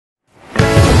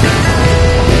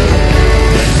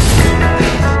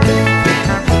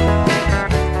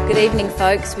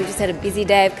folks. We just had a busy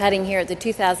day of cutting here at the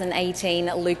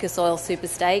 2018 Lucas Oil Super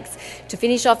Stakes. To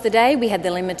finish off the day, we had the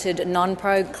limited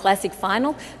non-pro classic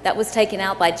final. That was taken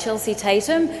out by Chelsea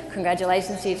Tatum.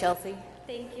 Congratulations to you, Chelsea.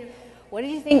 Thank you. What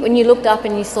did you think when you looked up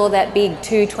and you saw that big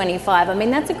 225? I mean,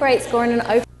 that's a great score in an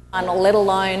open final, let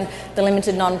alone the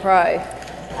limited non-pro.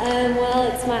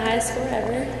 Well, it's my highest score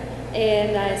ever,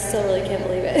 and I still really can't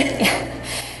believe it.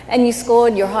 And you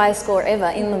scored your highest score ever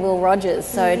in the Will Rogers,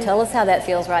 so tell us how that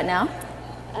feels right now.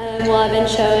 Well, I've been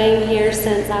showing here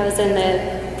since I was in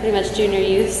the pretty much junior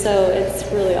youth, so it's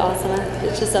really awesome.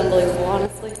 It's just unbelievable,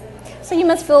 honestly. So you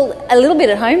must feel a little bit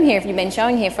at home here if you've been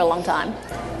showing here for a long time.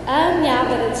 Yeah,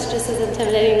 but it's just as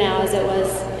intimidating now as it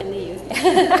was in the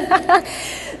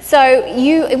youth. So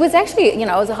it was actually, it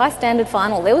was a high standard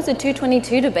final. There was a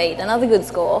 222 to beat, another good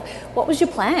score. What was your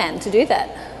plan to do that?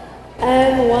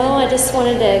 Well, I just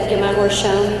wanted to get my horse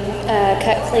shown,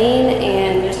 cut clean,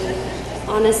 and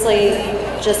honestly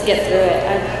just get through it.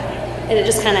 And it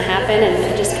just kind of happened, and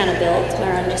it just kind of built.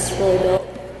 My run just really built.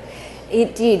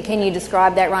 It did. Can you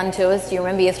describe that run to us? Do you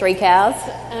remember your 3 cows?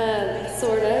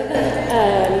 Sort of.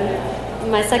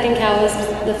 My second cow was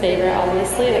the favorite,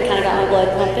 obviously, and it kind of got my blood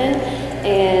pumping,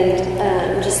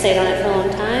 and just stayed on it for a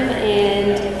long time,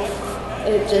 and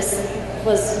it just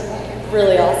was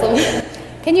really awesome.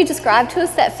 Can you describe to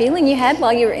us that feeling you had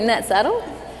while you were in that saddle?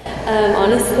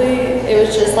 Honestly, it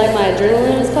was just like my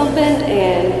adrenaline was pumping,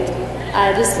 and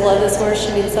I just love this horse.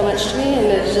 She means so much to me, and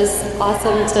it's just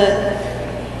awesome to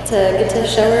get to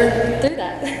show her through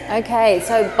that. Okay,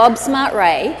 so Bobs Smart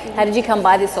Rey, how did you come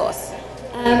by this horse?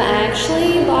 I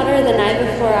actually bought her the night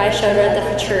before I showed her at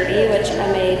the Futurity, which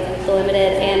I made the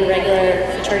limited and regular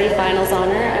Futurity finals on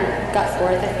her. I got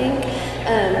 4th, I think.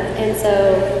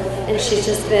 And she's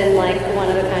just been like one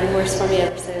of a kind horse for me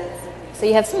ever since. So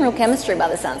you have some real chemistry by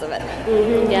the sounds of it.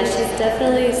 Yeah, she's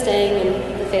definitely staying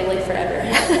in the family forever.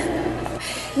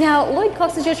 Now, Lloyd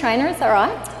Cox is your trainer, is that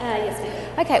right? Yes,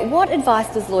 ma'am. Okay, what advice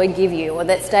does Lloyd give you, or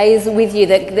that stays with you,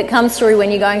 that comes through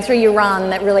when you're going through your run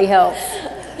that really helps?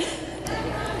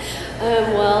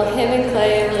 Well, him and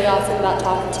Clay are really awesome about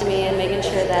talking to me and making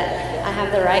sure that I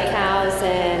have the right cows,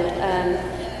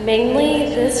 and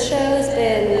mainly this show has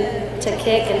been to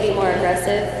kick and be more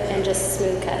aggressive and just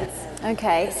smooth cuts.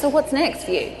 Okay, so what's next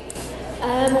for you?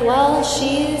 Well,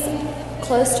 she's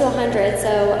close to 100,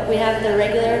 so we have the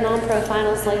regular non-pro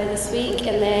finals later this week,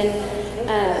 and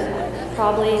then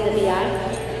probably the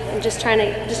BI. I'm just trying to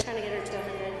get her to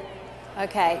 100.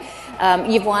 Okay,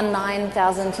 you've won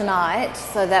 9,000 tonight,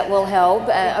 so that will help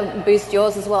boost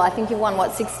yours as well. I think you've won,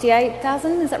 what,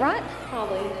 68,000, is that right?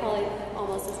 Probably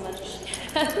almost as much as she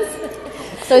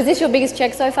has. So is this your biggest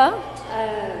check so far?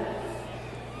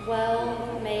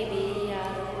 Well, maybe, yeah,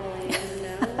 I don't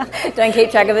really know. Don't keep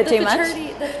track of it too much?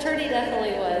 The Futurity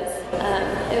definitely was.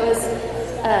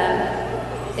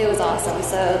 It was awesome,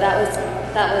 so that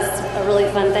was a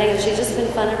really fun thing. She's just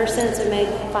been fun ever since we made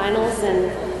finals,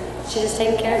 and she's just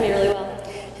taken care of me really well.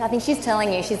 I think she's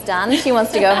telling you she's done. She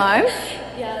wants to go home.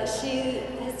 Yeah, she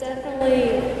is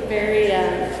definitely very,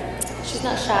 she's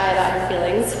not shy about her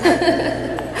feelings.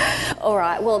 All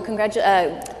right, well,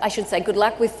 I should say good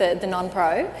luck with the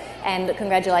non-pro, and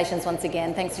congratulations once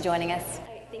again. Thanks for joining us.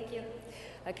 Thank you.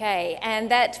 Okay,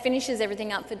 and that finishes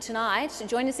everything up for tonight.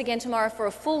 Join us again tomorrow for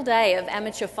a full day of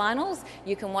amateur finals.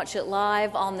 You can watch it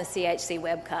live on the CHC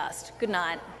webcast. Good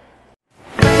night.